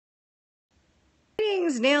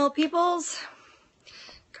Greetings, nail peoples.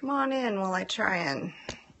 Come on in while I try and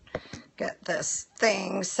get this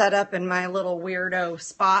thing set up in my little weirdo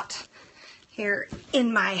spot here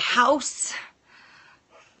in my house.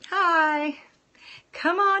 Hi.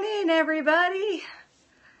 Come on in, everybody.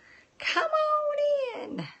 Come on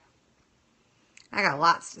in. I got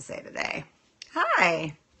lots to say today.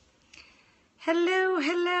 Hi. Hello,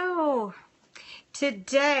 hello.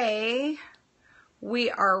 Today we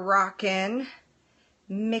are rocking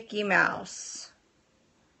Mickey Mouse.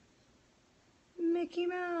 Mickey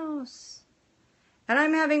Mouse. And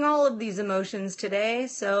I'm having all of these emotions today,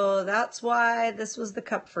 so that's why this was the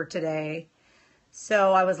cup for today.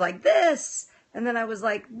 So I was like this, and then I was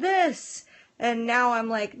like this, and now I'm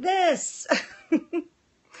like this.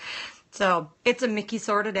 So it's a Mickey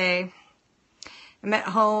sort of day. I'm at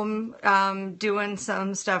home doing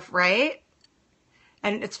some stuff, right?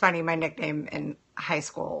 And it's funny, my nickname in high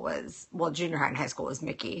school was, well, junior high and high school was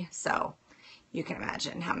Mickey. So you can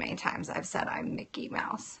imagine how many times I've said I'm Mickey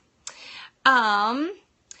Mouse.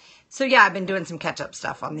 So yeah, I've been doing some catch-up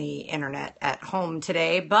stuff on the internet at home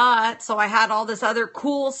today, so I had all this other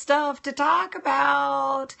cool stuff to talk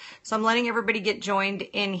about. So I'm letting everybody get joined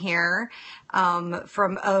in here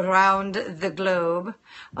from around the globe.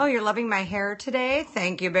 Oh, you're loving my hair today?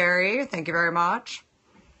 Thank you, Barry. Thank you very much.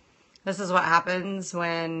 This is what happens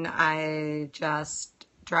when I just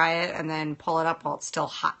dry it and then pull it up while it's still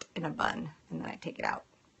hot in a bun, and then I take it out.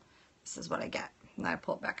 This is what I get, and then I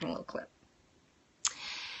pull it back in a little clip.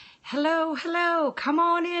 Hello, hello. Come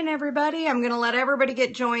on in, everybody. I'm going to let everybody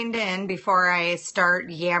get joined in before I start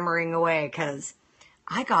yammering away, because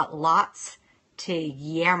I got lots to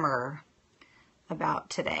yammer about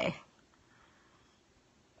today.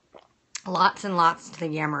 Lots and lots to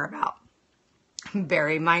yammer about.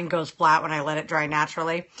 Barry, mine goes flat when I let it dry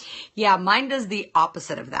naturally. Yeah, mine does the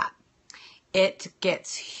opposite of that. It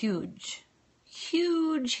gets huge,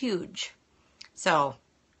 huge, huge. So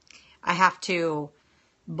I have to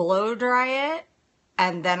blow dry it,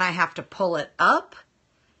 and then I have to pull it up,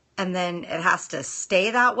 and then it has to stay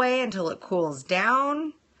that way until it cools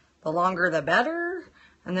down. The longer the better.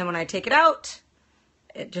 And then when I take it out,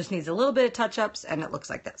 it just needs a little bit of touch-ups, and it looks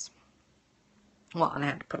like this. Well, and I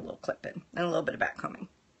had to put a little clip in and a little bit of back combing,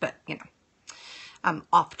 but you know, I'm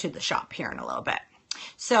off to the shop here in a little bit.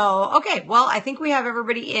 So, okay, well, I think we have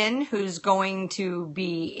everybody in who's going to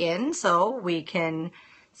be in, so we can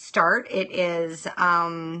start. It is,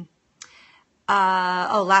 Lascope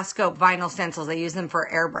vinyl stencils. I use them for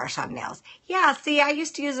airbrush on nails. Yeah, see, I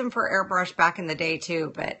used to use them for airbrush back in the day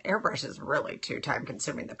too, but airbrush is really too time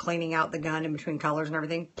consuming. The cleaning out the gun in between colors and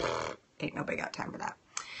everything, ain't nobody got time for that.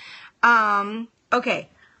 Okay.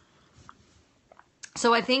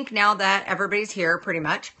 So I think now that everybody's here pretty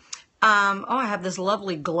much, I have this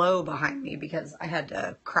lovely glow behind me because I had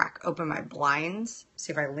to crack open my blinds.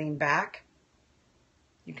 See if I lean back.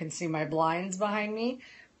 You can see my blinds behind me,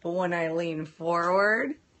 but when I lean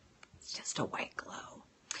forward, it's just a white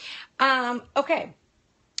glow. Okay,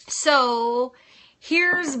 so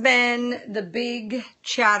here's been the big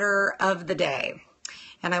chatter of the day,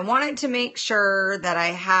 and I wanted to make sure that I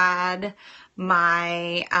had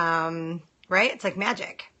my, right? It's like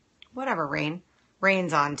magic. Whatever,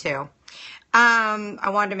 Rain's on too. I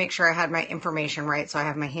wanted to make sure I had my information right, so I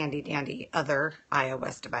have my handy dandy other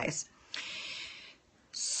iOS device.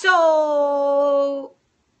 So,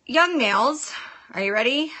 Young Nails, are you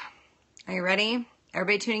ready? Are you ready?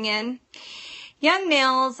 Everybody tuning in? Young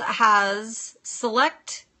Nails has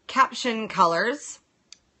select caption colors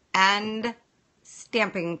and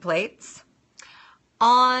stamping plates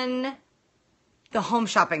on the Home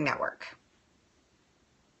Shopping Network.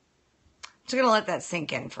 I'm just going to let that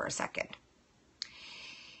sink in for a second.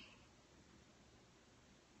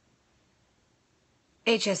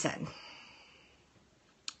 HSN.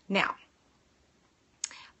 Now,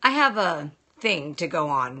 I have a thing to go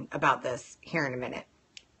on about this here in a minute.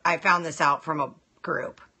 I found this out from a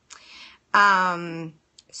group.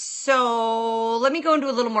 So let me go into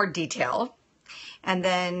a little more detail, and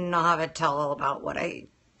then I'll have a tell about what I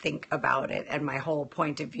think about it and my whole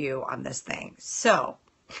point of view on this thing. So,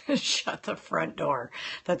 shut the front door.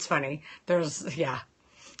 That's funny. There was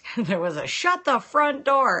a shut the front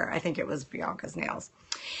door. I think it was Bianca's Nails.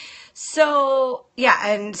 So, yeah,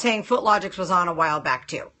 and saying Footlogix was on a while back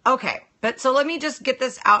too. Okay, but so let me just get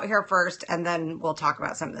this out here first, and then we'll talk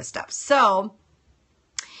about some of this stuff. So,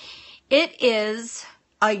 it is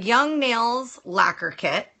a Young Nails lacquer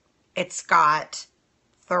kit. It's got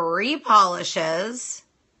 3 polishes.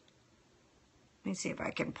 Let me see if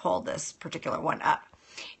I can pull this particular one up.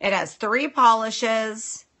 It has 3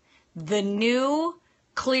 polishes, the new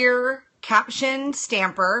clear caption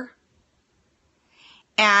stamper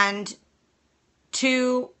and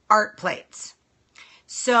 2 art plates.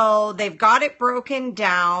 So they've got it broken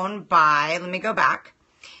down by, let me go back.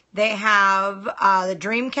 They have the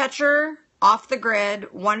Dreamcatcher, Off the Grid,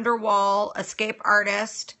 Wonderwall, Escape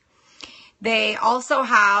Artist. They also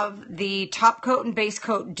have the Top Coat and Base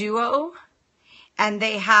Coat Duo. And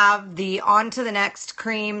they have the On to the Next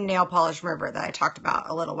Cream Nail Polish Remover that I talked about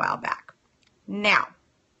a little while back. Now,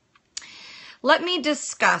 let me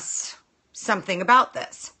discuss something about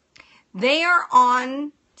this. They are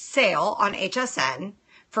on sale on HSN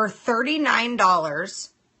for $39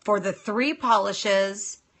 for the 3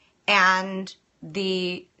 polishes and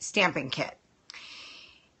the stamping kit.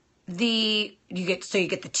 You get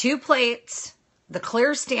the 2 plates, the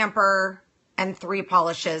clear stamper, and 3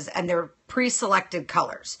 polishes, and they're pre-selected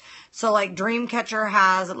colors. So like Dreamcatcher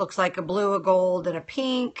has, it looks like a blue, a gold, and a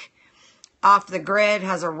pink. Off the Grid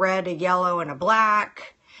has a red, a yellow, and a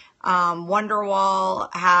black.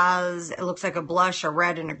 Wonderwall has, it looks like a blush, a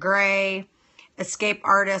red, and a gray. Escape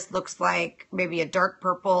Artist looks like maybe a dark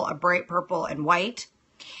purple, a bright purple, and white.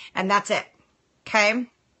 And that's it. Okay?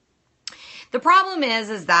 The problem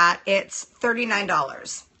is that it's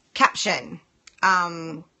 $39. Caption.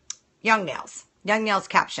 Young Nails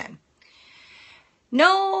Caption.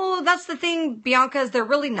 No, that's the thing, Bianca, is they're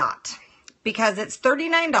really not. Because it's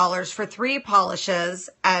 $39 for 3 polishes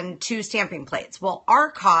and 2 stamping plates. Well, our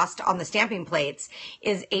cost on the stamping plates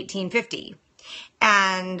is $18.50.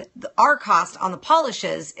 And our cost on the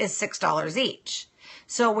polishes is $6 each.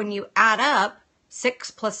 So when you add up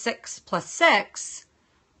 6 plus 6 plus 6,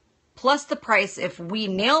 plus the price if we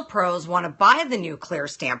nail pros want to buy the new clear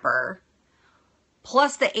stamper,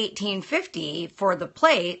 plus the $18.50 for the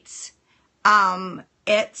plates,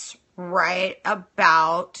 it's right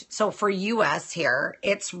about, so for US here,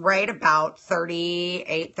 it's right about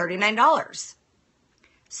 $38, $39.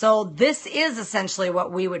 So this is essentially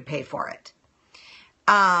what we would pay for it.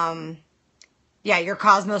 Yeah, your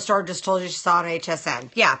Cosmo store just told you she saw it on HSN.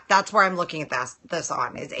 Yeah, that's where I'm looking at this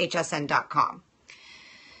on, is hsn.com.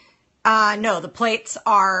 No, the plates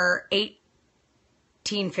are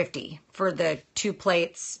 $18.50 for the 2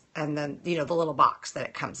 plates and then, the little box that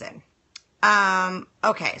it comes in.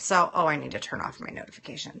 Okay, so, I need to turn off my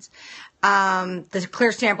notifications. The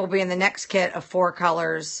clear stamp will be in the next kit of 4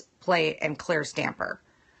 colors, plate, and clear stamper.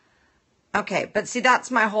 Okay, but see, that's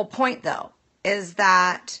my whole point, though, is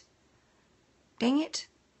that, dang it,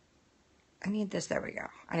 I need this, there we go.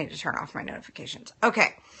 I need to turn off my notifications.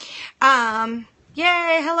 Okay, yay,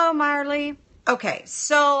 hello, Marley. Okay,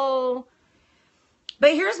 so,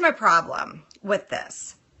 but here's my problem with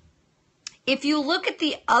this. If you look at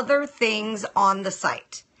the other things on the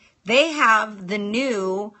site, they have the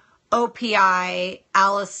new OPI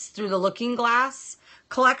Alice Through the Looking Glass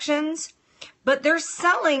collections, but they're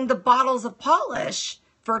selling the bottles of polish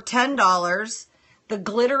for $10, the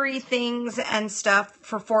glittery things and stuff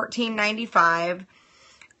for $14.95,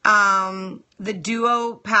 the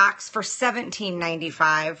duo packs for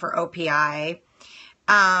 $17.95 for OPI,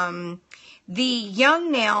 the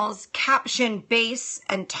Young Nails Caption Base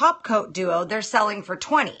and Top Coat Duo, they're selling for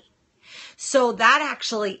 $20. So that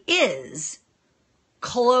actually is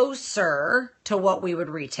closer to what we would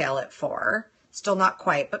retail it for. Still not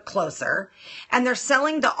quite, but closer. And they're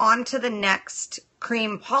selling the On to the Next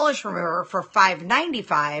Cream Polish Remover for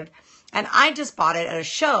 $5.95. And I just bought it at a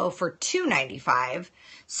show for $2.95.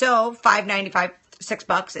 So $5.95,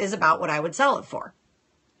 $6 is about what I would sell it for.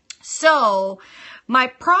 So my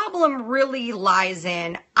problem really lies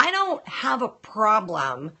in, I don't have a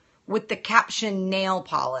problem with the Caption nail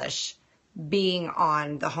polish being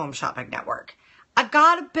on the Home Shopping Network. I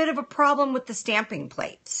got a bit of a problem with the stamping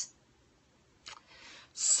plates.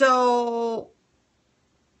 So,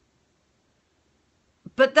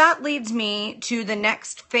 but that leads me to the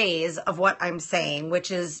next phase of what I'm saying,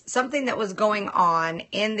 which is something that was going on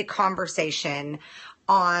in the conversation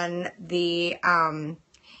on the,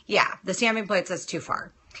 the stamping plates, that's too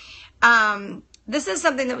far. This is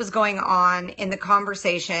something that was going on in the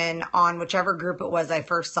conversation on whichever group it was I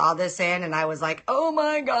first saw this in, and I was like, oh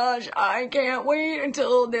my gosh, I can't wait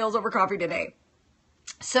until Nails Over Coffee today.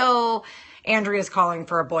 So Andrea's calling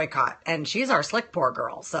for a boycott, and she's our slick poor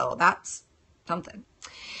girl, so that's something.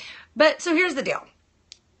 But so here's the deal.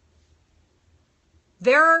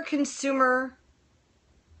 There are consumer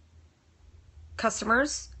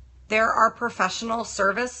customers, there are professional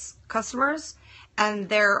service customers, and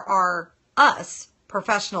there are us,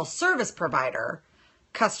 professional service provider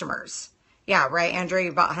customers. Yeah, right, Andrea,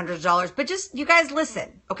 you bought hundreds of dollars. But just, you guys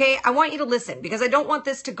listen, okay? I want you to listen because I don't want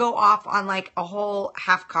this to go off on like a whole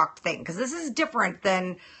half-cocked thing because this is different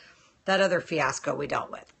than that other fiasco we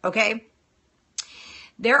dealt with, okay?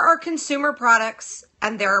 There are consumer products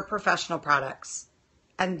and there are professional products.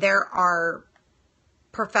 And there are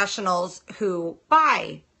professionals who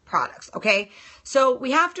buy products, okay? So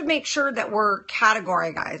we have to make sure that we're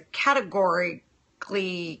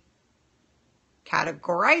categorically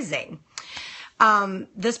categorizing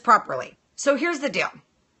this properly. So here's the deal.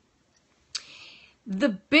 The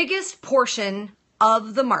biggest portion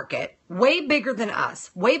of the market, way bigger than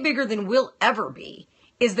us, way bigger than we'll ever be,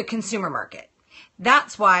 is the consumer market.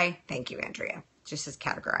 That's why, thank you, Andrea, just as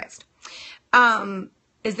categorized,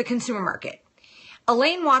 is the consumer market.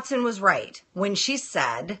 Elaine Watson was right when she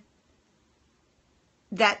said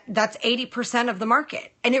that that's 80% of the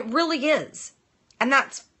market, and it really is, and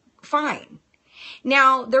that's fine.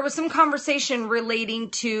 Now, there was some conversation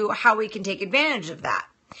relating to how we can take advantage of that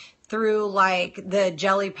through like the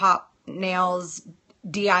Jelly Pop Nails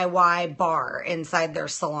DIY bar inside their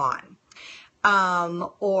salon,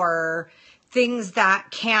 or things that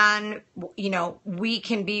can, we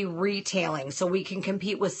can be retailing so we can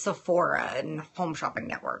compete with Sephora and Home Shopping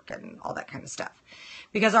Network and all that kind of stuff.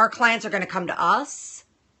 Because our clients are going to come to us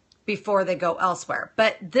before they go elsewhere.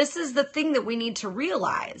 But this is the thing that we need to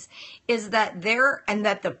realize is that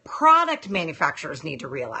that the product manufacturers need to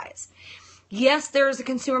realize. Yes, there is a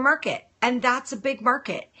consumer market, and that's a big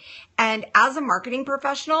market. And as a marketing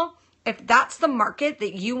professional, if that's the market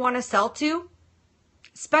that you want to sell to,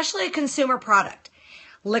 especially a consumer product,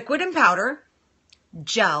 liquid and powder,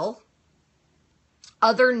 gel,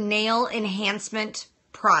 other nail enhancement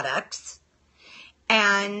products,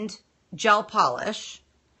 and gel polish,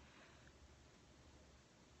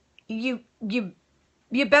 you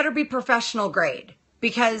better be professional grade,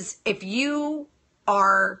 because if you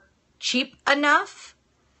are cheap enough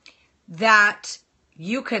that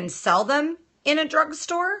you can sell them in a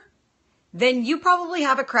drugstore, then you probably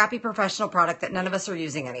have a crappy professional product that none of us are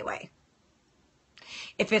using anyway.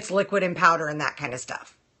 If it's liquid and powder and that kind of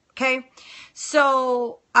stuff. Okay.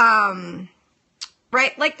 So,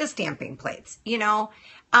 right. Like the stamping plates,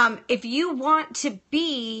 if you want to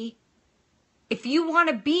be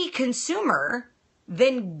consumer,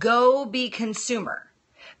 then go be consumer.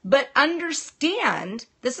 But understand,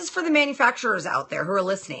 this is for the manufacturers out there who are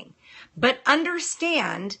listening, but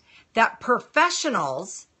understand that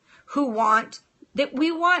professionals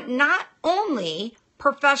we want not only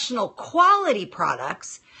professional quality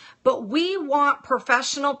products, but we want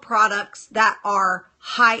professional products that are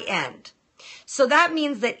high end. So that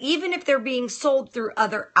means that even if they're being sold through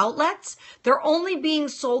other outlets, they're only being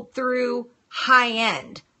sold through high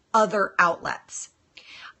end other outlets.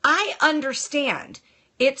 I understand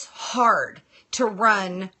it's hard to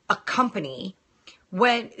run a company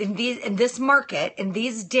when in this market, in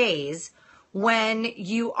these days, when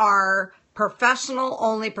you are professional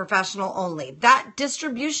only. That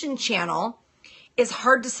distribution channel is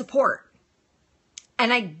hard to support.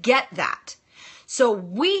 And I get that. So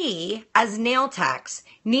we, as nail techs,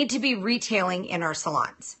 need to be retailing in our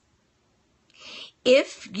salons.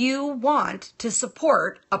 If you want to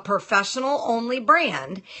support a professional only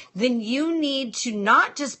brand, then you need to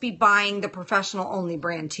not just be buying the professional only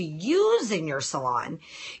brand to use in your salon.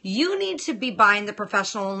 You need to be buying the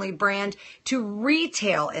professional only brand to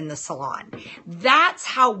retail in the salon. That's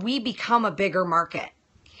how we become a bigger market.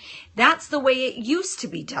 That's the way it used to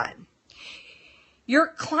be done. Your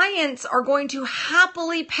clients are going to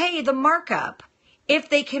happily pay the markup if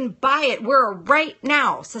they can buy it. We're a right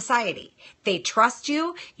now society. They trust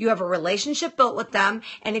you. You have a relationship built with them.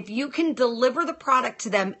 And if you can deliver the product to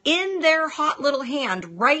them in their hot little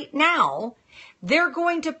hand right now, they're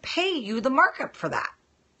going to pay you the markup for that.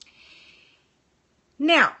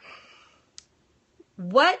 Now,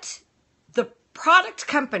 what the product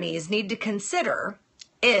companies need to consider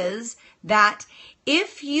is that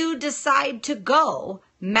if you decide to go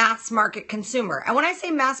mass market consumer, and when I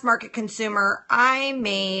say mass market consumer,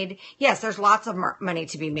 yes, there's lots of money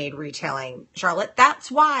to be made retailing, Charlotte.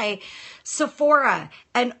 That's why Sephora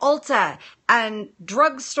and Ulta and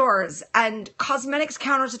drugstores and cosmetics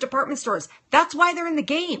counters at department stores, that's why they're in the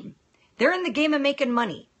game. They're in the game of making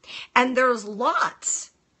money. And there's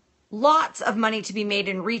lots of money to be made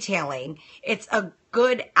in retailing. It's a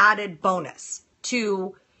good added bonus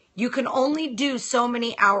to, you can only do so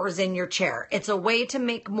many hours in your chair. It's a way to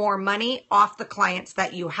make more money off the clients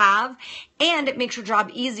that you have, and it makes your job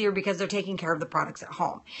easier because they're taking care of the products at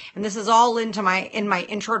home. And this is all in my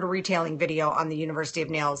intro to retailing video on the University of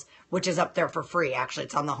Nails, which is up there for free. Actually,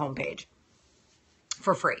 it's on the homepage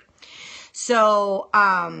for free. So,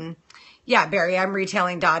 yeah, Barry, I'm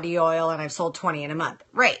retailing Dottie oil and I've sold 20 in a month.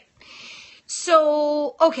 Right.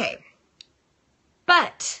 So, okay.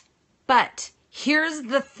 But But here's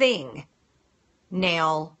the thing,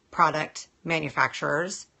 nail product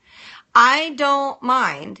manufacturers. I don't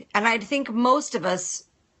mind, and I think most of us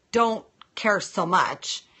don't care so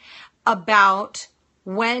much about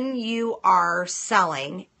when you are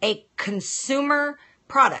selling a consumer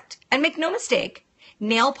product. And make no mistake,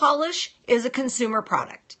 nail polish is a consumer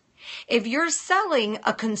product. If you're selling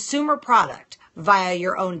a consumer product via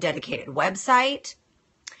your own dedicated website,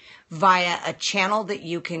 via a channel that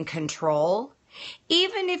you can control,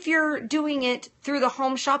 even if you're doing it through the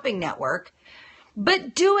home shopping network,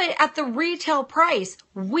 but do it at the retail price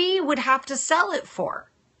we would have to sell it for.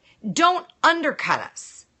 Don't undercut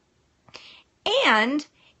us. And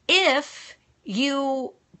if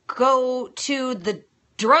you go to the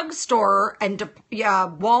drugstore and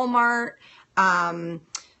Walmart,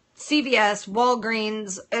 CVS,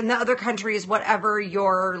 Walgreens, and the other countries, whatever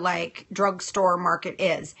your like drugstore market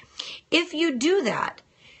is, if you do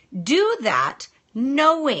that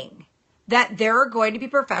knowing that there are going to be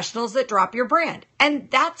professionals that drop your brand.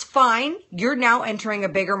 And that's fine. You're now entering a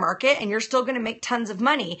bigger market and you're still going to make tons of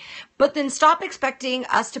money. But then stop expecting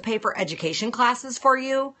us to pay for education classes for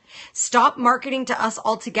you. Stop marketing to us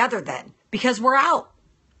altogether then, because we're out.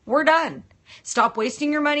 We're done. Stop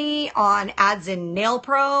wasting your money on ads in Nail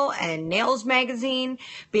Pro and Nails Magazine,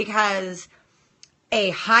 because a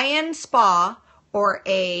high-end spa or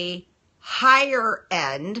a higher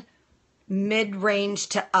end, mid-range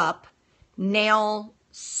to up, nail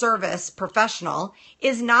service professional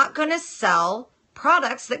is not going to sell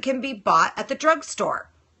products that can be bought at the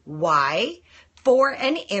drugstore. Why? For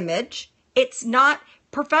an image. It's not.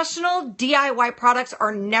 Professional DIY products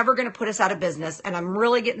are never going to put us out of business, and I'm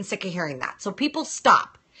really getting sick of hearing that. So people,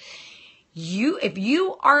 stop. If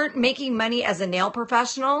you aren't making money as a nail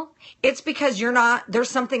professional, it's because there's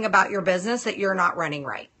something about your business that you're not running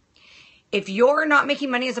right. If you're not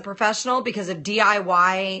making money as a professional because of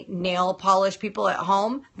DIY nail polish people at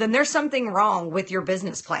home, then there's something wrong with your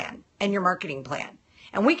business plan and your marketing plan.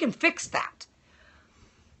 And we can fix that.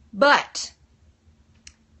 But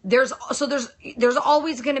there's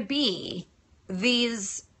always going to be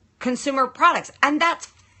these consumer products, and that's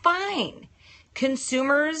fine.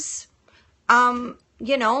 Consumers,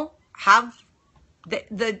 have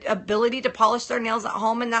the ability to polish their nails at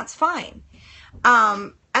home, and that's fine.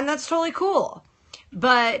 And that's totally cool.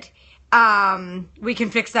 But we can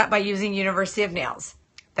fix that by using University of Nails.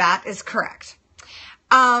 That is correct.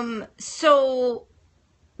 So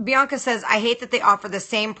Bianca says, I hate that they offer the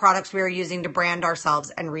same products we are using to brand ourselves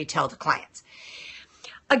and retail to clients.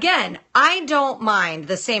 Again, I don't mind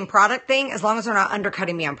the same product thing as long as they're not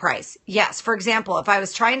undercutting me on price. Yes, for example, if I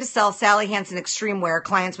was trying to sell Sally Hansen Extreme Wear,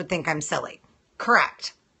 clients would think I'm silly.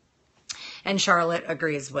 Correct. And Charlotte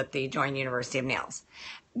agrees with the Join University of Nails.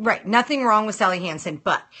 Right. Nothing wrong with Sally Hansen,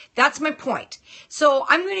 but that's my point. So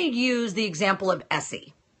I'm going to use the example of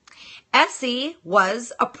Essie. Essie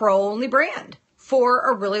was a pro-only brand for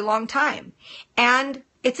a really long time, and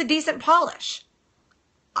it's a decent polish.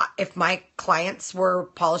 If my clients were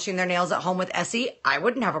polishing their nails at home with Essie, I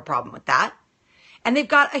wouldn't have a problem with that. And they've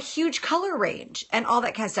got a huge color range and all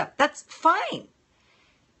that kind of stuff. That's fine.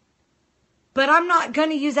 But I'm not going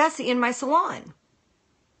to use Essie in my salon,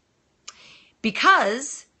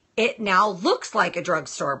 because it now looks like a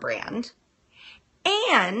drugstore brand,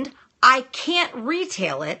 and I can't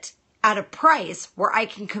retail it at a price where I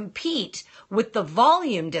can compete with the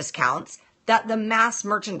volume discounts that the mass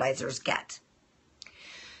merchandisers get.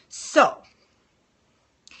 So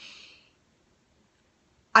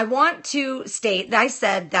I want to state that I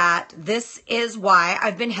said that this is why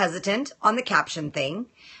I've been hesitant on the caption thing.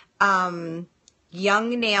 Young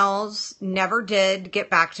Nails never did get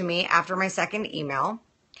back to me after my second email.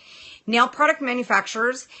 Nail product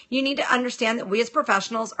manufacturers, you need to understand that we as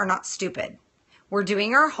professionals are not stupid. We're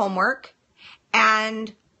doing our homework,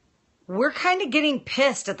 and we're kind of getting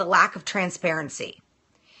pissed at the lack of transparency.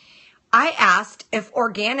 I asked if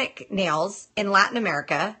Organic Nails in Latin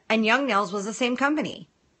America and Young Nails was the same company.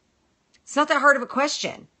 It's not that hard of a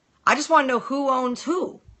question. I just want to know who owns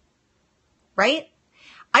who, right?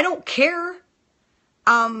 I don't care.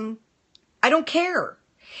 I don't care.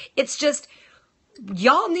 It's just,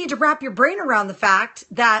 y'all need to wrap your brain around the fact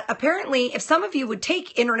that apparently if some of you would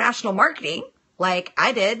take international marketing, like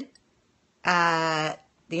I did at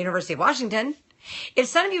the University of Washington, if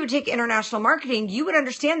some of you would take international marketing, you would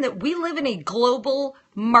understand that we live in a global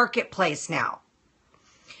marketplace now.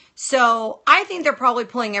 So I think they're probably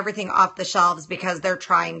pulling everything off the shelves because they're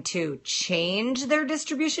trying to change their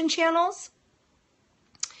distribution channels.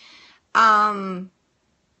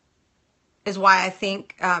 Is why I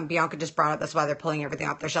think Bianca just brought up, that's why they're pulling everything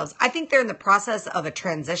off their shelves. I think they're in the process of a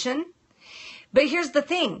transition. But here's the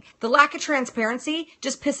thing. The lack of transparency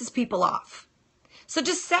just pisses people off. So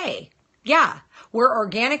just say, yeah, we're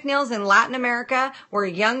organic nails in Latin America. We're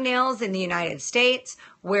young nails in the United States.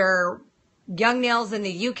 We're young nails in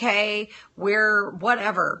the UK. We're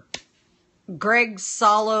whatever. Greg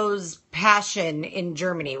Solo's Passion in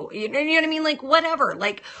Germany. You know what I mean? Like whatever.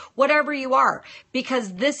 Like whatever you are.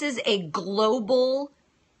 Because this is a global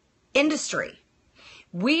industry.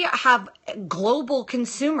 We have global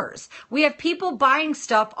consumers. We have people buying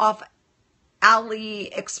stuff off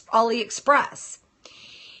AliExpress.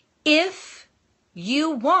 If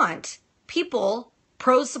you want people,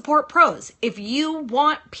 pros support pros. If you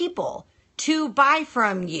want people to buy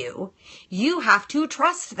from you, you have to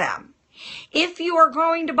trust them. If you are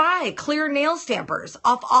going to buy clear nail stampers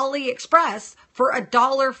off AliExpress for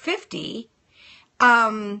 $1.50,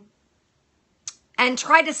 and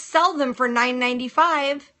try to sell them for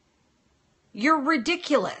 $9.95, you're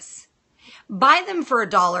ridiculous. Buy them for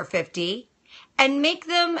 $1.50 and make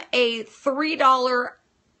them a $3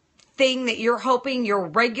 thing that you're hoping your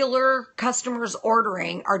regular customers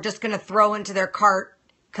ordering are just going to throw into their cart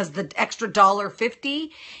because the extra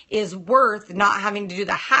 $1.50 is worth not having to do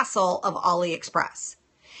the hassle of AliExpress.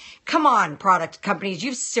 Come on, product companies,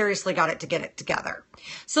 you've seriously got to get it together.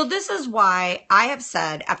 So this is why I have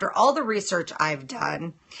said, after all the research I've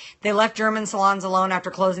done, they left German salons alone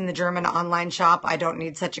after closing the German online shop. I don't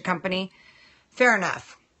need such a company. Fair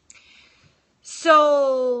enough.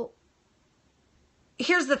 So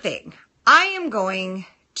here's the thing. I am going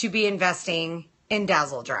to be investing in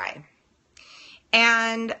Dazzle Dry.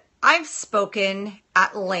 And I've spoken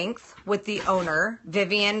at length with the owner,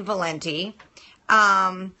 Vivian Valenti.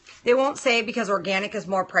 They won't say because organic is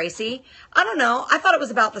more pricey. I don't know. I thought it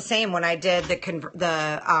was about the same when I did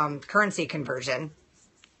the currency conversion.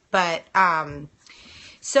 But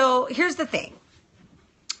so here's the thing.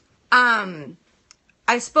 I've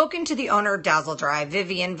spoken to the owner of Dazzle Dry,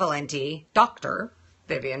 Vivian Valenti, Dr.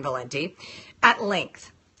 Vivian Valenti, at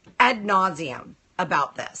length, ad nauseum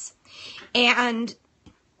about this. And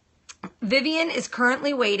Vivian is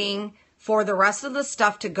currently waiting for the rest of the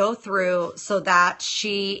stuff to go through so that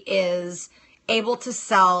she is able to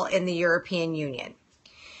sell in the European Union.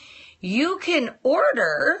 You can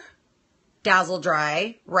order Dazzle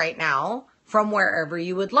Dry right now from wherever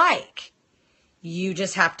you would like. You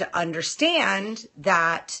just have to understand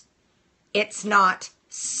that it's not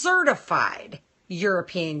certified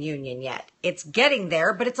European Union yet. It's getting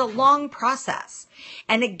there, but it's a long process.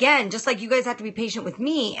 And again, just like you guys have to be patient with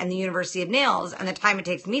me and the University of Nails and the time it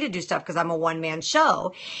takes me to do stuff because I'm a one-man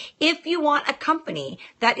show, if you want a company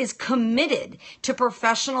that is committed to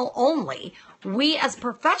professional only, we as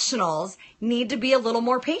professionals need to be a little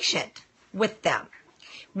more patient with them,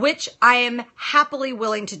 which I am happily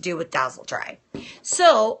willing to do with Dazzle Dry.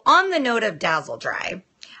 So on the note of Dazzle Dry,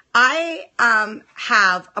 I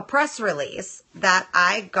have a press release that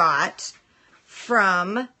I got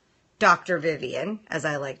from Dr. Vivian, as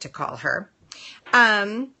I like to call her,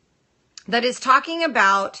 that is talking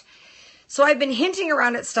about, so I've been hinting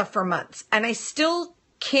around at stuff for months, and I still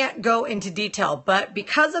can't go into detail, but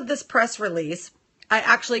because of this press release, I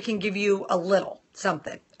actually can give you a little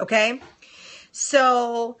something, okay?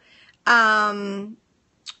 So,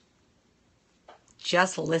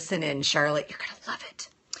 just listen in, Charlotte. You're going to love it.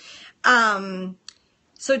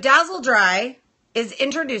 So Dazzle Dry is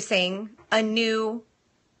introducing a new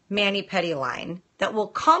mani-pedi line that will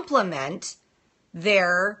complement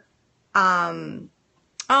their, oh,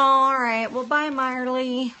 all right. Well, bye,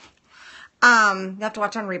 Marley. You have to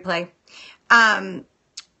watch on replay.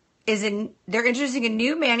 They're introducing a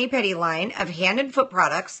new mani-pedi line of hand and foot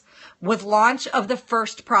products with launch of the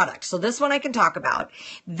first product. So this one I can talk about.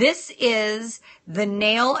 This is the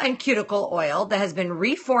nail and cuticle oil that has been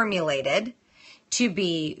reformulated to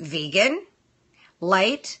be vegan,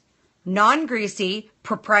 light, non-greasy,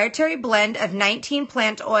 proprietary blend of 19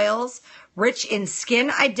 plant oils, rich in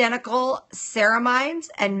skin-identical ceramides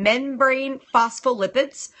and membrane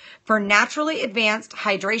phospholipids for naturally advanced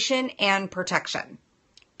hydration and protection.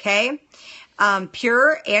 Okay?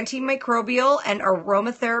 Pure antimicrobial and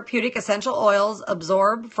aromatherapeutic essential oils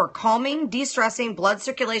absorb for calming, de-stressing, blood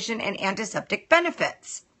circulation, and antiseptic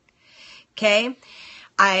benefits. Okay?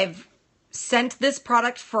 I've sent this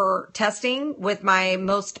product for testing with my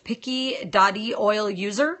most picky Dottie oil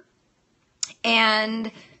user,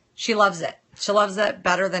 and she loves it. She loves it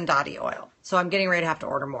better than Dottie oil. So I'm getting ready to have to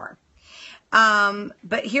order more.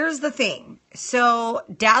 But here's the thing. So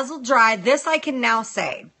Dazzle Dry, this I can now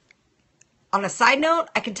say. On a side note,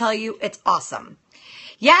 I can tell you it's awesome.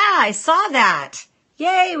 Yeah, I saw that.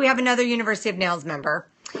 Yay, we have another University of Nails member.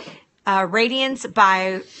 Radiance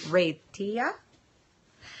by Ratia.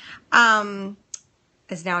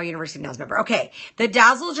 Is now a University of Nails member. Okay. The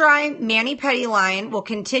Dazzle Dry Mani-Pedi line will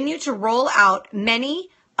continue to roll out many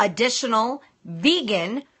additional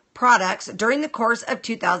vegan products during the course of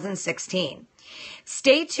 2016.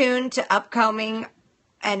 Stay tuned to upcoming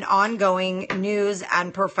and ongoing news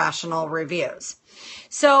and professional reviews.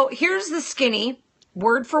 So here's the skinny,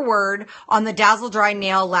 word for word, on the Dazzle Dry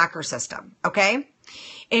nail lacquer system, okay?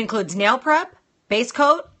 It includes nail prep, base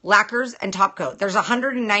coat, lacquers, and top coat. There's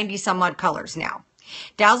 190 some odd colors now.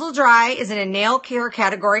 Dazzle Dry is in a nail care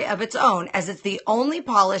category of its own, as it's the only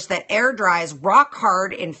polish that air dries rock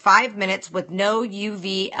hard in 5 minutes with no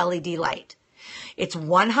UV LED light. It's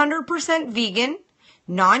 100% vegan,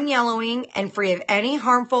 non-yellowing, and free of any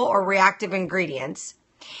harmful or reactive ingredients.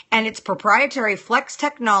 And its proprietary Flex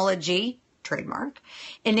technology, trademark,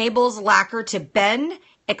 enables lacquer to bend,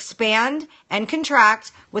 expand, and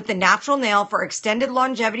contract with the natural nail for extended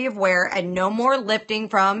longevity of wear and no more lifting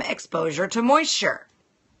from exposure to moisture.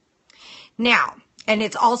 Now, and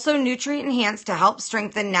it's also nutrient enhanced to help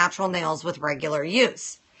strengthen natural nails with regular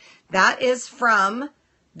use. That is from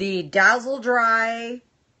the Dazzle Dry.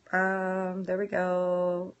 There we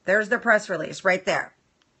go. There's the press release right there.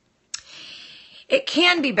 It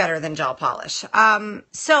can be better than gel polish.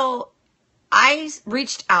 So I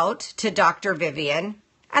reached out to Dr. Vivian.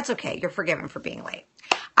 That's okay. You're forgiven for being late.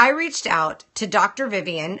 I reached out to Dr.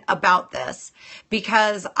 Vivian about this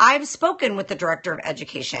because I've spoken with the Director of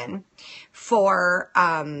Education for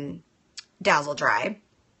Dazzle Dry.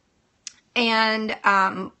 And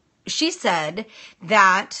she said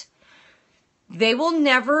that they will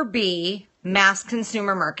never be mass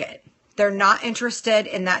consumer market. They're not interested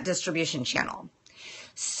in that distribution channel.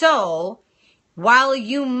 So while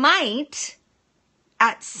you might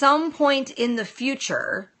at some point in the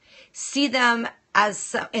future see them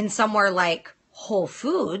as in somewhere like Whole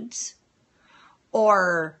Foods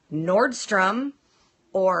or Nordstrom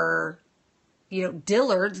or,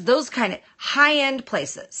 Dillard's, those kind of higher-end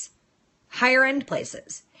places,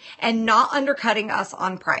 and not undercutting us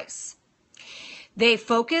on price. They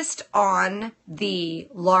focused on the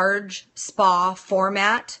large spa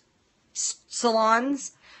format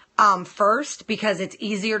salons first because it's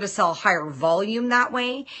easier to sell higher volume that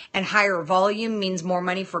way, and higher volume means more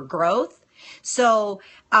money for growth. So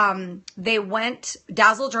Dazzle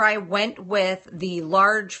Dry went with the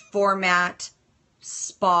large format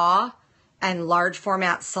spa and large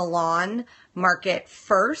format salon market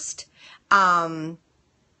first as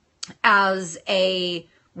a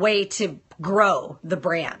way to grow the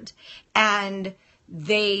brand. And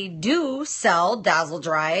they do sell Dazzle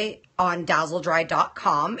Dry on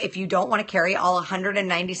dazzledry.com if you don't want to carry all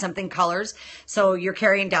 190 something colors. So you're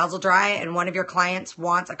carrying Dazzle Dry and one of your clients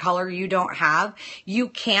wants a color you don't have, you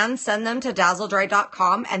can send them to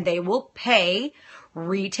dazzledry.com and they will pay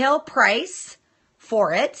retail price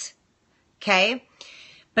for it. Okay.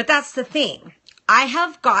 But that's the thing. I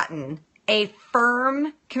have gotten a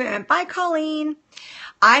firm commitment. Bye, Colleen.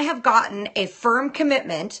 I have gotten a firm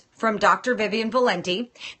commitment from Dr. Vivian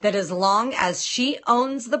Valenti that as long as she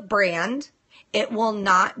owns the brand, it will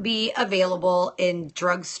not be available in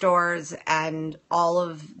drugstores and all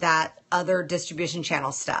of that other distribution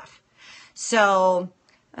channel stuff. So,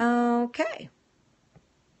 okay.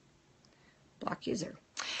 Block user.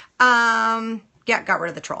 Yeah, got rid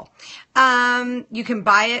of the troll. You can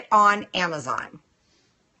buy it on Amazon.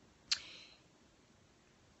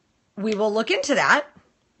 We will look into that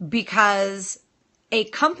because a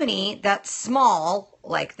company that's small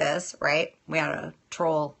like this, right? We had a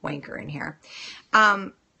troll wanker in here.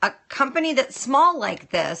 A company that's small like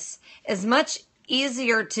this is much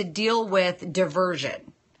easier to deal with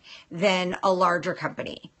diversion than a larger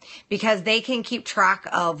company because they can keep track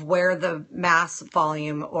of where the mass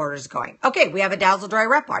volume order is going. Okay, we have a Dazzle Dry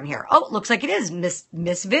rep on here. Oh, looks like it is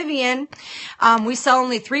Miss Vivian. We sell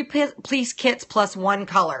only 3 piece kits plus 1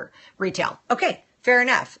 color retail. Okay, fair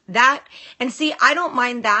enough. That, and see, I don't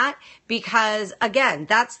mind that because again,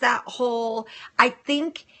 that's that whole, I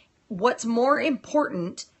think what's more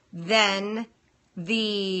important than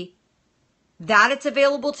that it's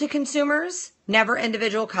available to consumers, never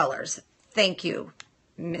individual colors. Thank you,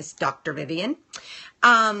 Miss Dr. Vivian.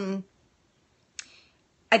 I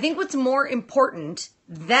think what's more important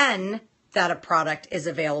than that a product is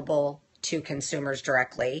available to consumers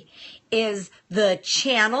directly is the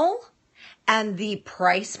channel and the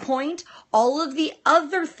price point, all of the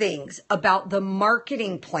other things about the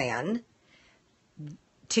marketing plan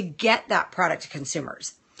to get that product to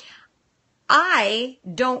consumers. I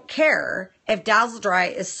don't care if Dazzle Dry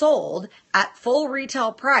is sold at full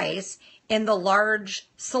retail price in the large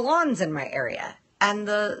salons in my area and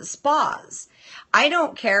the spas. I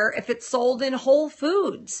don't care if it's sold in Whole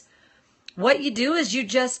Foods. What you do is you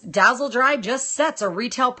just, Dazzle Dry just sets a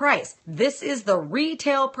retail price. This is the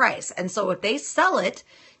retail price. And so if they sell it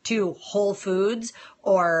to Whole Foods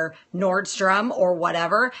or Nordstrom or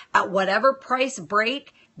whatever, at whatever price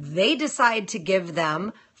break they decide to give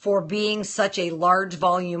them for being such a large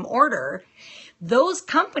volume order, those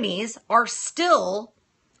companies are still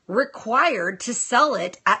required to sell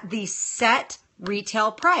it at the set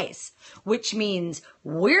retail price, which means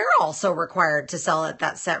we're also required to sell at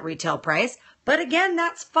that set retail price. But again,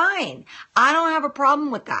 that's fine. I don't have a problem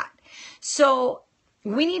with that. So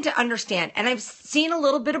we need to understand, and I've seen a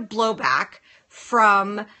little bit of blowback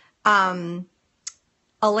from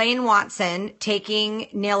Elaine Watson taking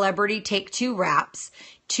Nailiberty Take Two wraps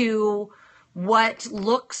to what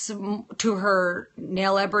looks to her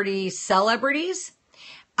Nailiberty celebrities.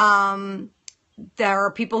 There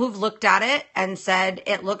are people who've looked at it and said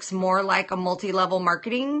it looks more like a multi-level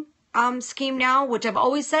marketing scheme now, which I've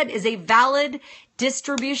always said is a valid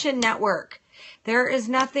distribution network. There is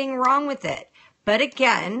nothing wrong with it. But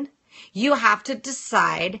again, you have to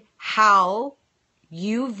decide how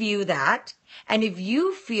you view that. And if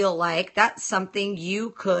you feel like that's something you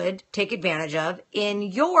could take advantage of in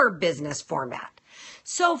your business format.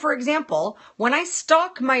 So for example, when I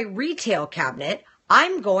stock my retail cabinet,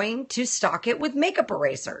 I'm going to stock it with makeup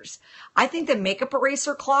erasers. I think the makeup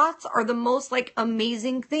eraser cloths are the most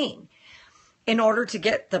amazing thing. In order to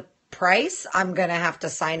get the price, I'm going to have to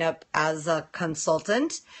sign up as a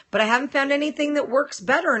consultant, but I haven't found anything that works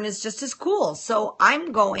better and is just as cool. So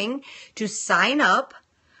I'm going to sign up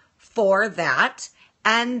for that,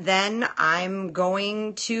 and then I'm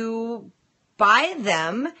going to buy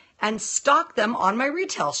them and stock them on my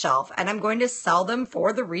retail shelf, and I'm going to sell them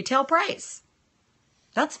for the retail price.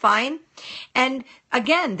 That's fine. And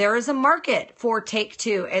again, there is a market for Take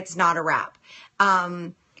Two. It's not a wrap.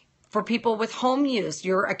 For people with home use,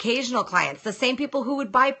 your occasional clients, the same people who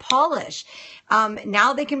would buy polish.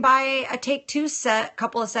 Now they can buy a Take Two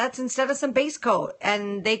couple of sets instead of some base coat,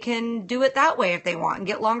 and they can do it that way if they want and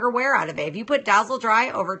get longer wear out of it. If you put Dazzle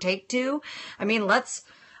Dry over Take Two, I mean, I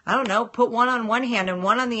don't know, put one on one hand and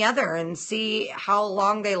one on the other and see how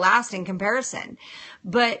long they last in comparison.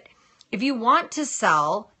 But if you want to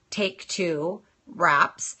sell Take Two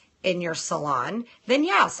wraps in your salon, then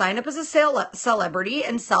yeah, sign up as a celebrity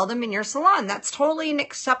and sell them in your salon. That's totally an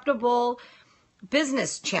acceptable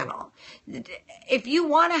business channel. If you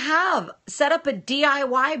want to set up a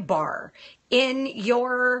DIY bar in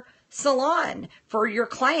your salon for your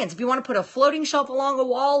clients, if you want to put a floating shelf along a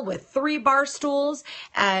wall with 3 bar stools,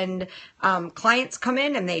 and clients come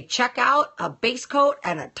in and they check out a base coat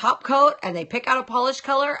and a top coat, and they pick out a polish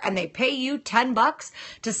color, and they pay you $10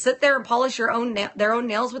 to sit there and polish their own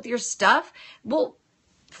nails with your stuff, well,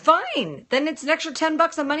 fine. Then it's an extra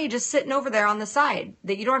 $10 of money just sitting over there on the side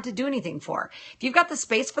that you don't have to do anything for. If you've got the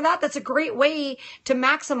space for that, that's a great way to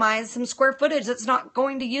maximize some square footage that's not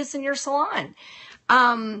going to use in your salon.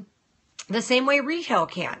 The same way retail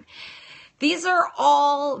can. These are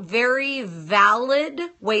all very valid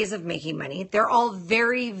ways of making money. They're all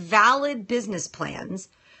very valid business plans.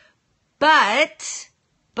 But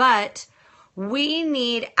we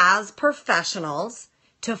need, as professionals,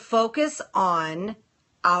 to focus on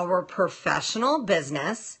our professional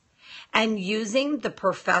business and using the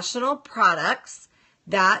professional products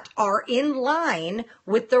that are in line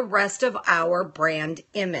with the rest of our brand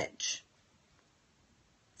image.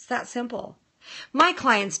 It's that simple. My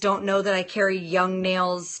clients don't know that I carry Young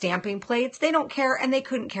Nails stamping plates. They don't care, and they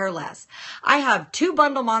couldn't care less. I have 2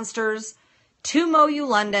 Bundle Monsters, 2 MoYou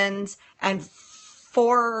Londons, and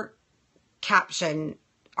 4 caption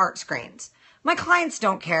art screens. My clients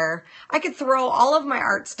don't care. I could throw all of my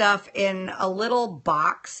art stuff in a little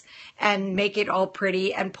box and make it all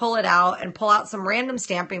pretty and pull it out and pull out some random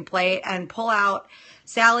stamping plate and pull out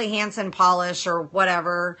Sally Hansen polish or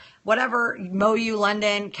whatever, MoYou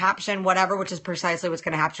London, caption, whatever, which is precisely what's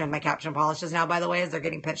going to happen with my caption polishes now, by the way, as they're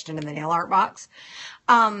getting pitched into the nail art box.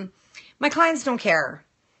 My clients don't care.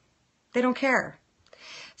 They don't care.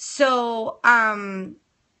 So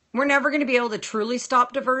we're never going to be able to truly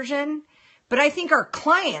stop diversion. But I think our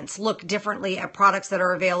clients look differently at products that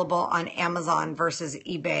are available on Amazon versus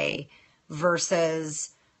eBay versus,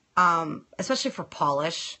 especially for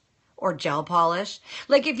polish or gel polish.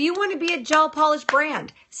 Like if you want to be a gel polish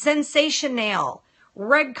brand, Sensational,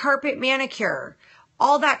 Red Carpet Manicure,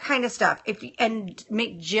 all that kind of stuff. And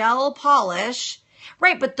make gel polish,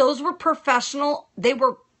 right? But those were professional. They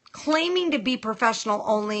were claiming to be professional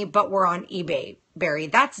only, but were on eBay, Barry.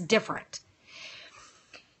 That's different.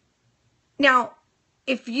 Now,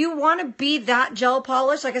 if you want to be that gel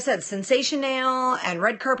polish, like I said, Sensation Nail and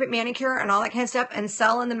Red Carpet Manicure and all that kind of stuff and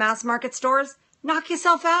sell in the mass market stores, knock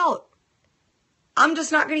yourself out. I'm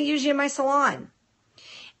just not going to use you in my salon.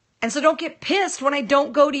 And so don't get pissed when I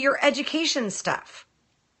don't go to your education stuff.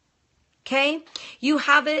 Okay? You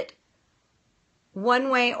have it one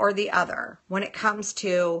way or the other when it comes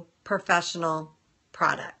to professional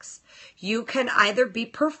products. You can either be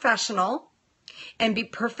professional and be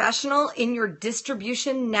professional in your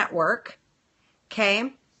distribution network,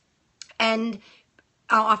 okay? And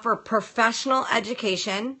I'll offer professional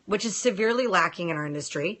education, which is severely lacking in our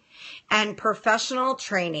industry, and professional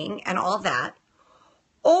training and all that.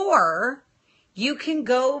 Or you can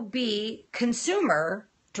go be consumer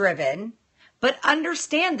driven, but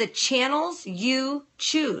understand the channels you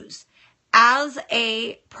choose as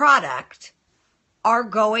a product are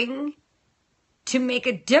going to make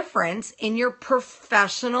a difference in your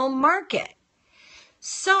professional market.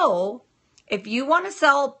 So if you want to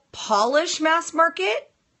sell polish mass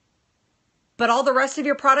market, but all the rest of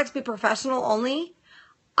your products be professional only,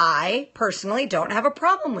 I personally don't have a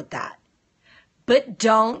problem with that. But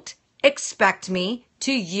don't expect me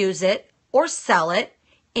to use it or sell it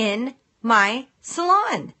in my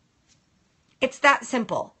salon. It's that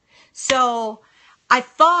simple. So I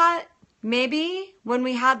thought maybe when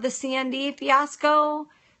we had the CND fiasco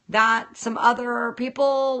that some other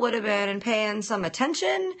people would have been paying some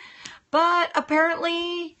attention, but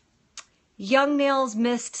apparently Young Nails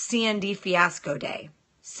missed CND fiasco day.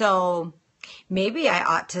 So maybe I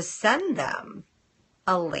ought to send them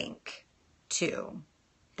a link to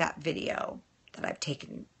that video that I've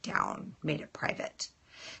taken down, made it private,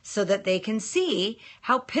 so that they can see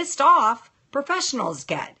how pissed off professionals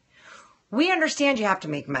get. We understand you have to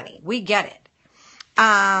make money. We get it.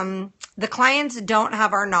 The clients don't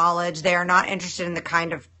have our knowledge. They are not interested in the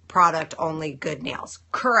kind of product, only good nails.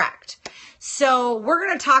 Correct. So we're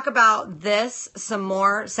going to talk about this some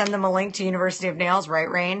more. Send them a link to University of Nails, right,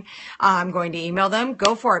 Rain? I'm going to email them.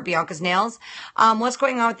 Go for it, Bianca's Nails. What's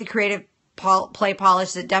going on with the creative play polish?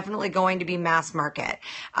 Is it definitely going to be mass market?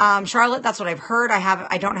 Charlotte, that's what I've heard.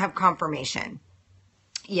 I don't have confirmation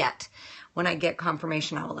yet. When I get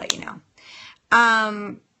confirmation, I will let you know.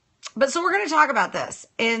 But so we're going to talk about this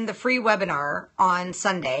in the free webinar on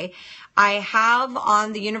Sunday. I have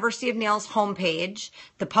on the University of Nails homepage,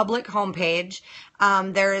 the public homepage,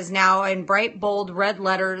 there is now in bright, bold red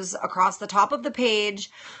letters across the top of the page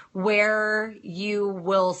where you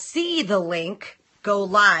will see the link go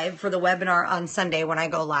live for the webinar on Sunday when I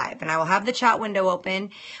go live. And I will have the chat window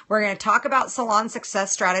open. We're going to talk about salon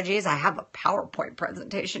success strategies. I have a PowerPoint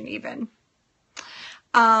presentation even.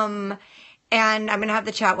 And I'm going to have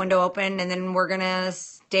the chat window open, and then we're going to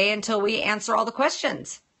stay until we answer all the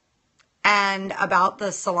questions and about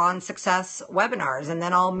the salon success webinars. And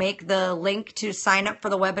then I'll make the link to sign up for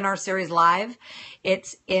the webinar series live.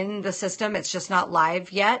 It's in the system. It's just not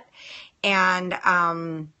live yet. And,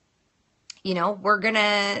 you know, we're going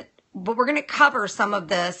to cover some of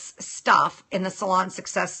this stuff in the salon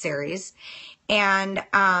success series and,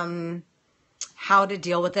 how to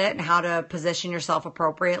deal with it and how to position yourself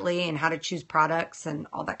appropriately and how to choose products and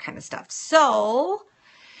all that kind of stuff. So,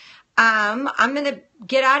 I'm going to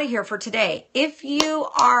get out of here for today. If you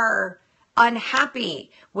are unhappy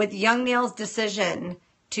with Young Nails' decision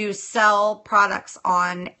to sell products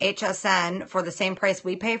on HSN for the same price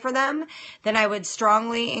we pay for them, then I would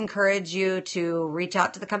strongly encourage you to reach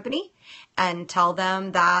out to the company and tell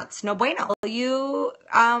them that's no bueno.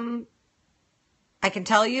 I can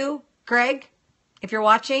tell you, Greg, if you're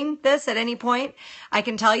watching this at any point, I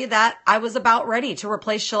can tell you that I was about ready to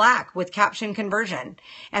replace shellac with caption conversion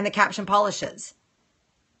and the caption polishes.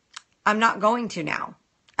 I'm not going to now,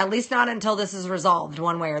 at least not until this is resolved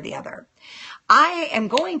one way or the other. I am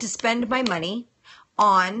going to spend my money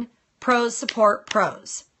on pros support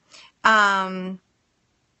pros. Right?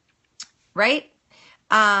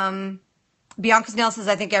 Bianca's Nail says,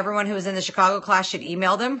 I think everyone who was in the Chicago class should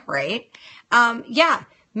email them, right? Yeah,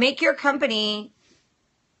 make your company...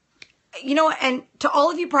 You know, and to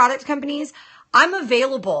all of you product companies, I'm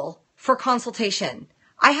available for consultation.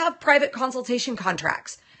 I have private consultation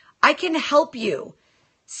contracts. I can help you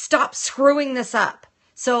stop screwing this up.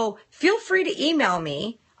 So feel free to email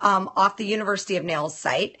me off the University of Nails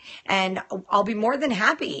site, and I'll be more than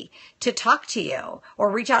happy to talk to you,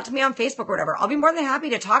 or reach out to me on Facebook or whatever. I'll be more than happy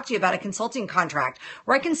to talk to you about a consulting contract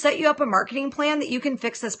where I can set you up a marketing plan that you can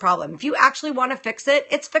fix this problem. If you actually want to fix it,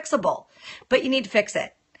 it's fixable, but you need to fix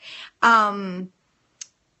it. You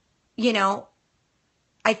know,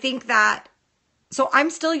 I think that, so I'm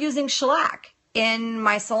still using shellac in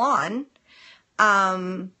my salon.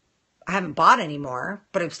 I haven't bought anymore,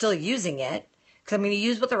 but I'm still using it because I'm going to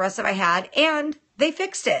use what the rest of I had, and they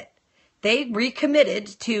fixed it. They recommitted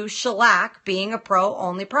to shellac being a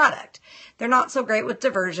pro-only product. They're not so great with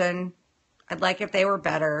diversion. I'd like if they were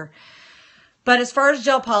better. But as far as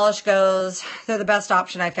gel polish goes, they're the best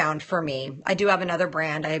option I found for me. I do have another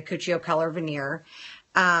brand. I have Cuccio Color Veneer.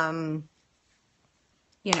 You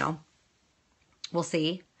know, we'll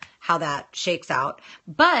see how that shakes out.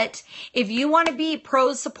 But if you want to be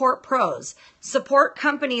pros, support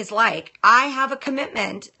companies like, I have a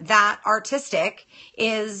commitment that Artistic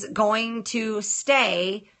is going to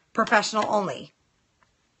stay professional only.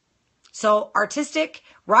 So Artistic,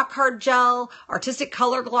 Rock Hard Gel, Artistic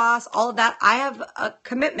Color Gloss, all of that. I have a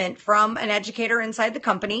commitment from an educator inside the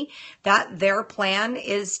company that their plan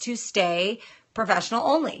is to stay professional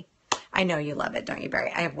only. I know you love it, don't you,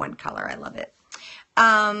 Barry? I have one color. I love it.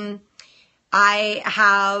 I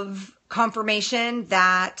have confirmation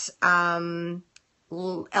that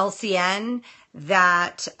LCN,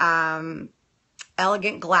 that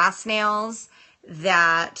Elegant Glass Nails,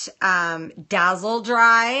 that Dazzle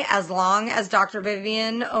Dry, as long as Dr.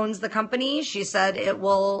 Vivian owns the company, she said it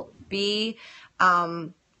will be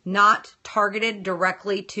not targeted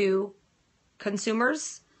directly to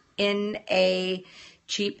consumers in a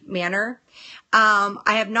cheap manner. I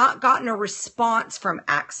have not gotten a response from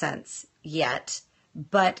Accents yet,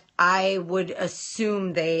 but I would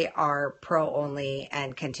assume they are pro only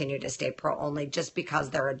and continue to stay pro only just because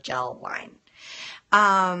they're a gel line.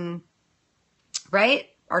 Right?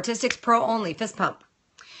 Artistic's pro only, fist pump.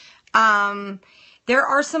 There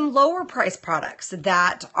are some lower price products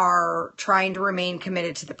that are trying to remain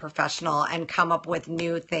committed to the professional and come up with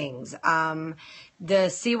new things. The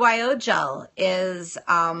CYO gel is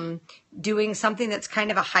doing something that's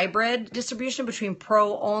kind of a hybrid distribution between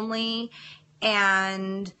pro only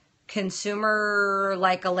and consumer,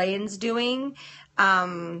 like Elaine's doing.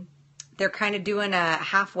 They're kind of doing a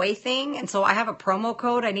halfway thing. And so I have a promo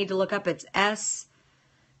code. I need to look up. It's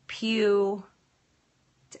SPUGH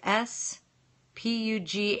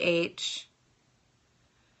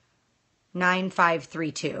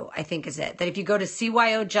 9532, I think is it. That if you go to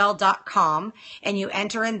cyogel.com and you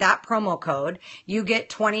enter in that promo code, you get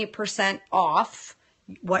 20% off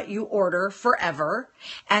what you order forever.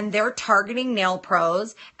 And they're targeting nail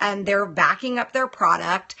pros, and they're backing up their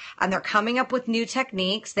product, and they're coming up with new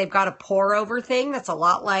techniques. They've got a pour over thing that's a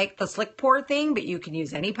lot like the slick pour thing, but you can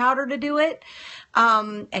use any powder to do it.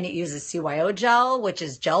 And it uses CYO gel, which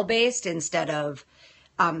is gel based instead of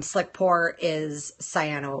slick pour is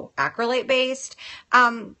cyanoacrylate based.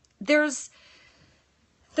 There's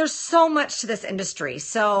so much to this industry.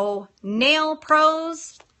 So nail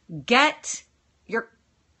pros, get your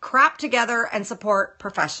crap together and support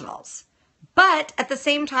professionals. But at the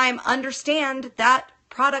same time, understand that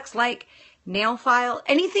products like nail file,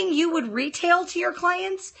 anything you would retail to your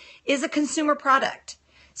clients is a consumer product.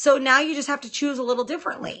 So now you just have to choose a little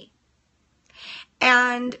differently.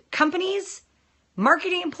 And companies,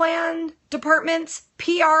 marketing plan departments,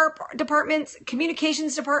 PR departments,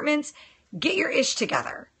 communications departments, get your ish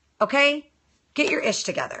together, okay? Get your ish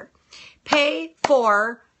together. Pay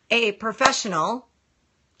for a professional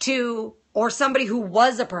to, or somebody who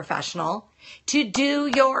was a professional, to do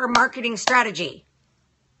your marketing strategy,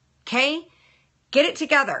 okay? Get it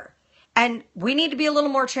together. And we need to be a little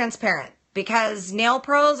more transparent, because nail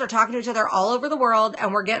pros are talking to each other all over the world,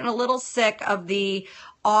 and we're getting a little sick of the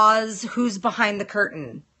Oz, who's behind the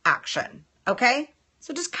curtain action, okay?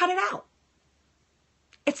 So just cut it out.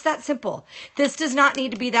 It's that simple. This does not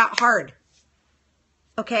need to be that hard,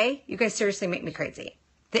 okay? You guys seriously make me crazy.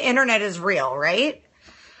 The internet is real, right?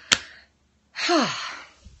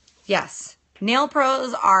 Yes. Nail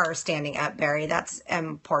pros are standing up, Barry. That's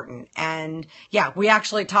important. And yeah, we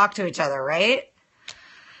actually talk to each other, right?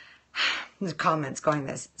 The comments going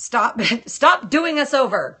this. Stop doing us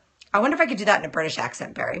over. I wonder if I could do that in a British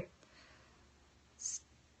accent, Barry.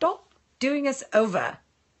 Stop doing us over.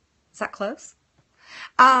 Is that close?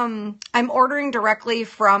 I'm ordering directly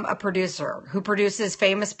from a producer who produces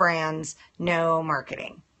famous brands, no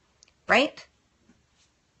marketing, right?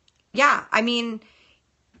 Yeah, I mean,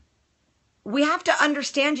 we have to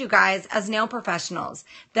understand, you guys, as nail professionals,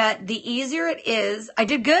 that the easier it is, I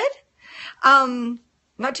did good.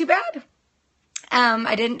 Not too bad.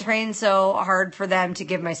 I didn't train so hard for them to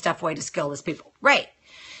give my stuff away to skillless people. Right.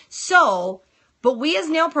 So, but we as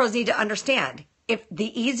nail pros need to understand, if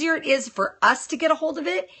the easier it is for us to get a hold of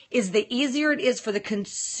it, is the easier it is for the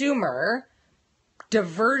consumer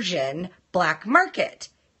diversion black market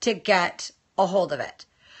to get a hold of it.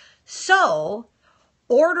 So,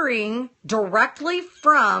 ordering directly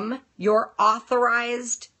from your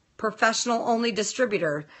authorized professional only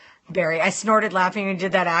distributor. Barry, I snorted laughing and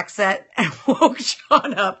did that accent and woke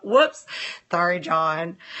John up. Whoops. Sorry,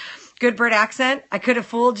 John. Good bird accent. I could have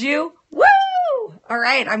fooled you. Woo! All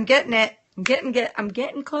right, I'm getting it. I'm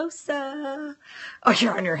getting closer. Oh,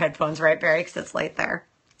 you're on your headphones, right, Barry? Because it's late there.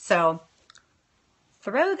 So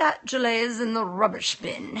throw that Gilles in the rubbish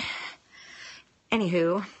bin.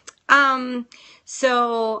 Anywho,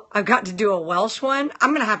 so I've got to do a Welsh one.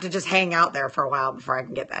 I'm going to have to just hang out there for a while before I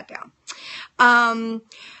can get that down.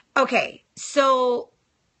 Okay, so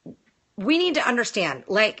we need to understand,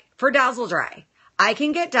 like for Dazzle Dry, I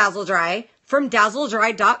can get Dazzle Dry from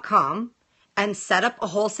dazzledry.com and set up a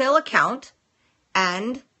wholesale account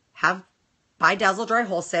and buy Dazzle Dry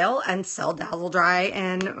wholesale and sell Dazzle Dry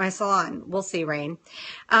in my salon. We'll see, Rain.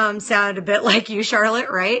 Sounded a bit like you,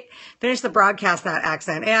 Charlotte, right? Finish the broadcast, that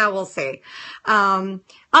accent. Yeah, we'll see.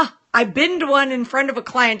 I binned one in front of a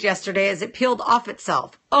client yesterday as it peeled off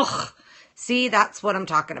itself. Ugh. See, that's what I'm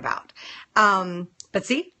talking about. But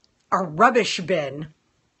see, a rubbish bin,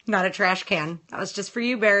 not a trash can. That was just for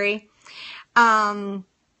you, Barry. Right?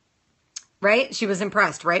 She was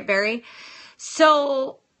impressed, right, Barry?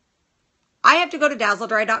 So I have to go to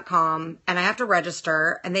dazzledry.com and I have to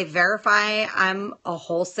register and they verify I'm a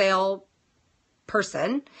wholesale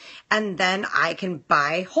person and then I can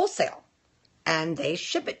buy wholesale and they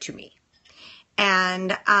ship it to me.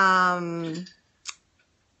 And,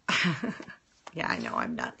 yeah, I know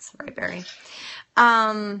I'm nuts, right, Barry?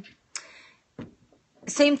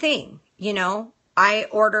 Same thing, you know, I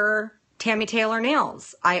order Tammy Taylor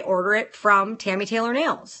nails. I order it from Tammy Taylor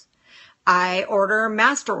Nails. I order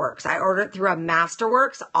Masterworks. I order it through a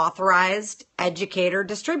Masterworks authorized educator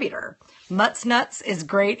distributor. Mutts Nuts is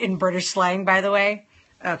great in British slang, by the way.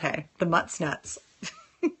 Okay, the Mutts Nuts.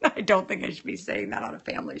 I don't think I should be saying that on a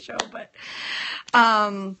family show, but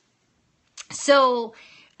so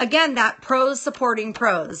again, that pros supporting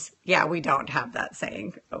pros. Yeah, we don't have that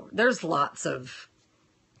saying. There's lots of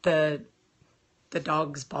the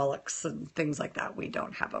dog's bollocks and things like that we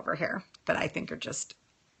don't have over here, but I think are just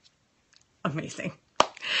amazing.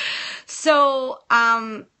 So,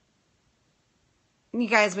 you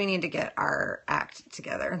guys, we need to get our act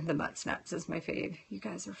together. The Mutts Nuts is my fave. You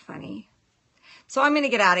guys are funny. So I'm going to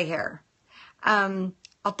get out of here. I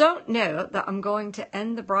don't know that I'm going to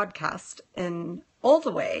end the broadcast all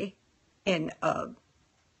the way in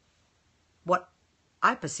what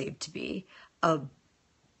I perceive to be a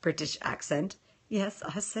British accent. Yes,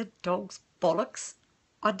 I said dog's bollocks.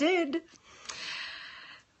 I did.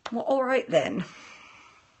 Well, all right then.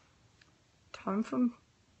 Time for me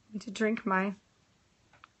to drink my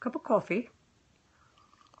cup of coffee.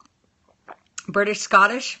 British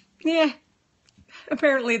Scottish? Yeah.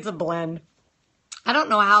 Apparently it's a blend. I don't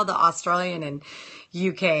know how the Australian and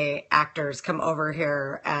UK actors come over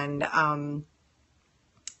here and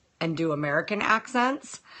do American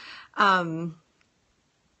accents.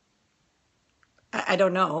 I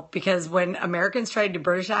don't know, because when Americans try to do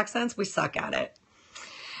British accents, we suck at it.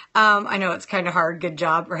 I know it's kind of hard. Good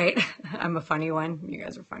job, right? I'm a funny one. You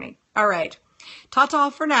guys are funny. All right. Ta-ta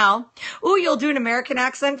for now. Ooh, you'll do an American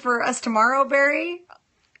accent for us tomorrow, Barry?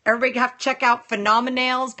 Everybody have to check out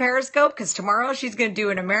Phenomenal's Periscope because tomorrow she's going to do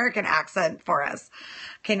an American accent for us.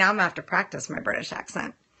 Okay, now I'm going to have to practice my British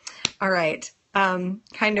accent. All right.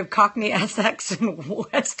 Kind of Cockney Essex and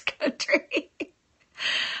West Country.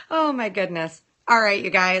 Oh, my goodness. All right, you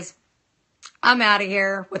guys. I'm out of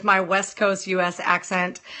here with my West Coast U.S.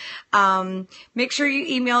 accent. Make sure you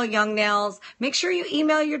email Young Nails. Make sure you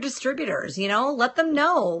email your distributors, you know, let them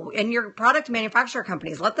know, and your product manufacturer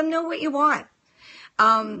companies, let them know what you want.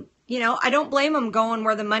 You know, I don't blame them going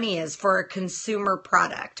where the money is for a consumer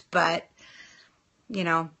product, but, you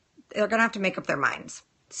know, they're going to have to make up their minds.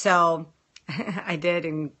 So I did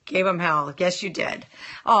and gave them hell. Yes, you did.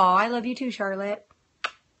 Oh, I love you too, Charlotte.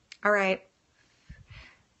 All right.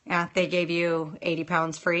 Yeah, they gave you 80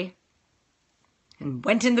 pounds free and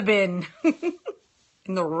went in the bin,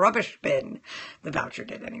 in the rubbish bin. The voucher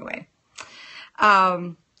did anyway.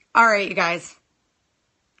 All right, you guys,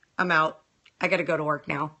 I'm out. I got to go to work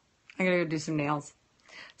now. I got to go do some nails.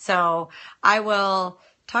 So I will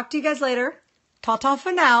talk to you guys later. Ta-ta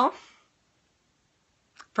for now.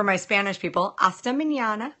 For my Spanish people, hasta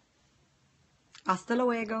mañana. Hasta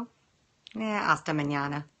luego. Yeah, hasta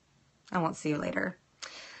mañana. I won't see you later.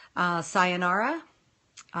 Sayonara.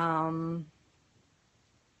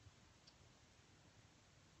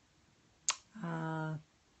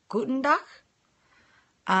 Guten Tag.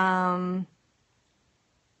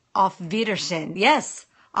 Auf Wiedersehen. Yes,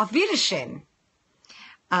 auf Wiedersehen.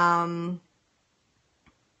 Auf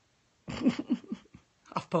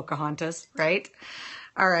Pocahontas, right?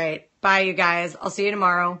 All right. Bye, you guys. I'll see you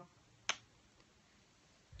tomorrow.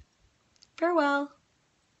 Farewell.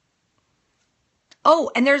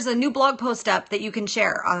 Oh, and there's a new blog post up that you can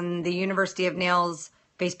share on the University of Nails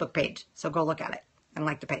Facebook page. So go look at it and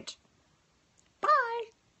like the page.